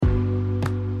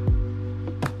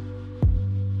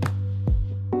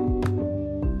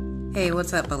Hey,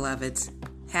 what's up, beloveds?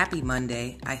 Happy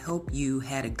Monday. I hope you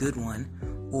had a good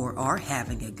one or are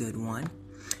having a good one.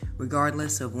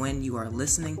 Regardless of when you are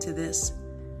listening to this,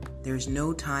 there's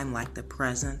no time like the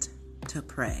present to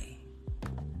pray.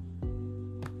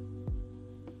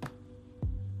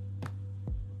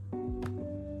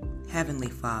 Heavenly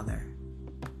Father,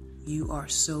 you are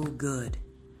so good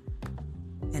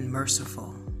and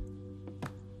merciful.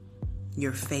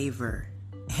 Your favor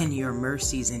and your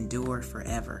mercies endure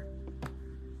forever.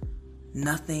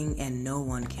 Nothing and no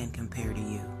one can compare to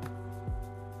you.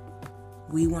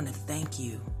 We want to thank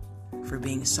you for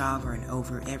being sovereign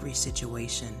over every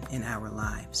situation in our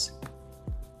lives.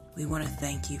 We want to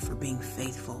thank you for being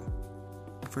faithful,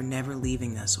 for never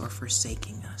leaving us or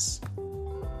forsaking us.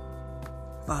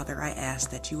 Father, I ask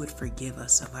that you would forgive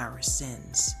us of our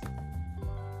sins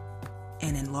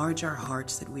and enlarge our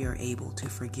hearts that we are able to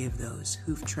forgive those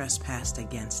who've trespassed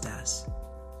against us.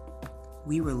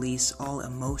 We release all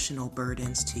emotional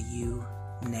burdens to you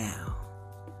now.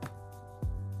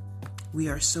 We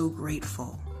are so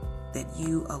grateful that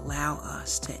you allow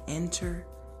us to enter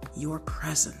your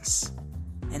presence,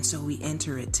 and so we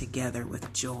enter it together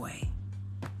with joy.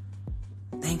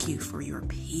 Thank you for your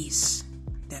peace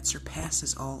that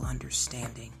surpasses all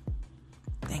understanding.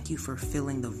 Thank you for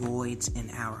filling the voids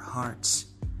in our hearts.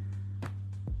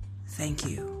 Thank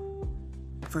you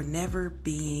for never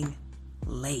being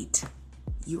late.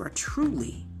 You are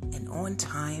truly an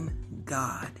on-time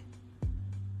God.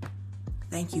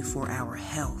 Thank you for our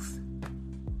health,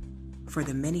 for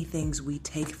the many things we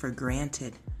take for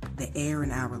granted, the air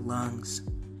in our lungs,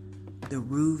 the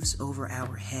roofs over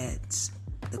our heads,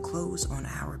 the clothes on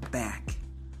our back.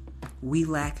 We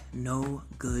lack no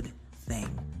good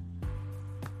thing.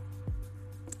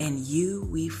 In you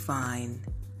we find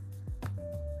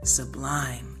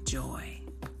sublime joy.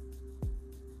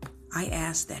 I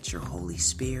ask that your Holy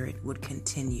Spirit would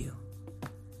continue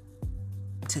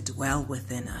to dwell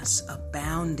within us,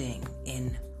 abounding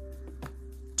in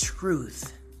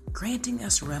truth, granting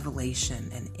us revelation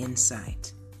and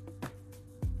insight.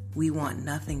 We want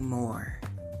nothing more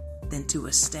than to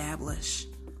establish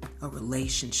a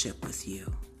relationship with you.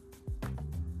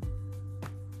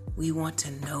 We want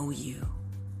to know you.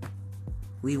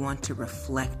 We want to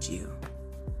reflect you.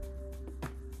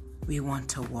 We want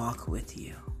to walk with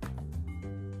you.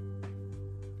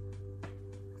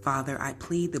 Father, I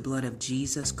plead the blood of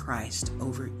Jesus Christ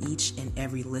over each and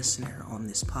every listener on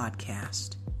this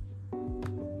podcast.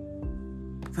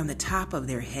 From the top of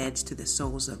their heads to the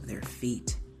soles of their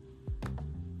feet,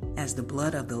 as the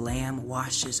blood of the Lamb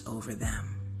washes over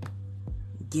them,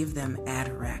 give them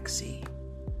ataraxy,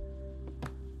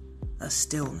 a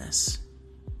stillness.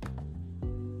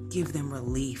 Give them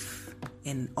relief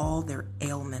in all their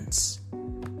ailments,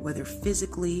 whether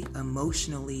physically,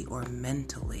 emotionally, or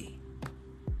mentally.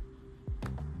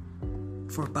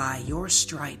 For by your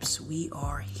stripes we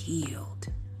are healed.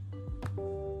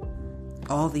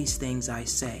 All these things I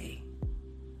say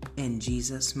in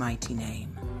Jesus' mighty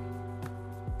name.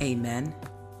 Amen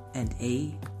and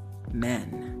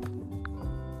amen.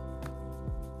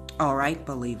 All right,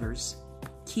 believers,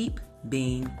 keep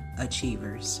being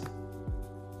achievers.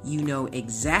 You know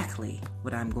exactly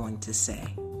what I'm going to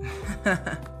say.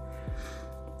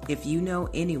 If you know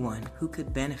anyone who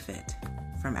could benefit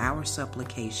from our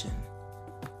supplication,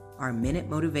 our minute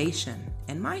motivation,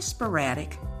 and my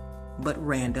sporadic but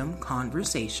random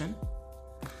conversation,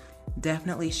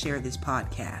 definitely share this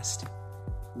podcast.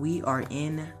 We are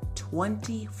in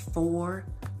 24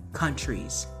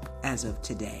 countries as of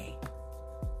today.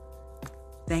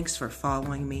 Thanks for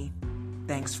following me.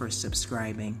 Thanks for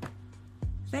subscribing.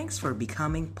 Thanks for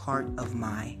becoming part of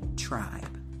my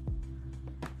tribe.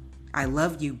 I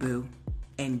love you, boo,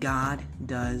 and God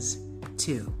does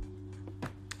too.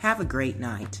 Have a great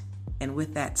night. And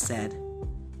with that said,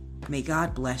 may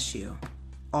God bless you,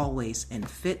 always in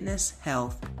fitness,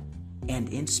 health, and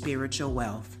in spiritual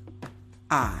wealth.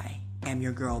 I am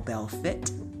your girl, Bell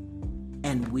Fit,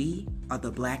 and we are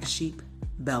the Black Sheep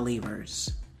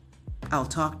Believers. I'll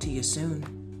talk to you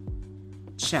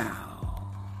soon. Ciao.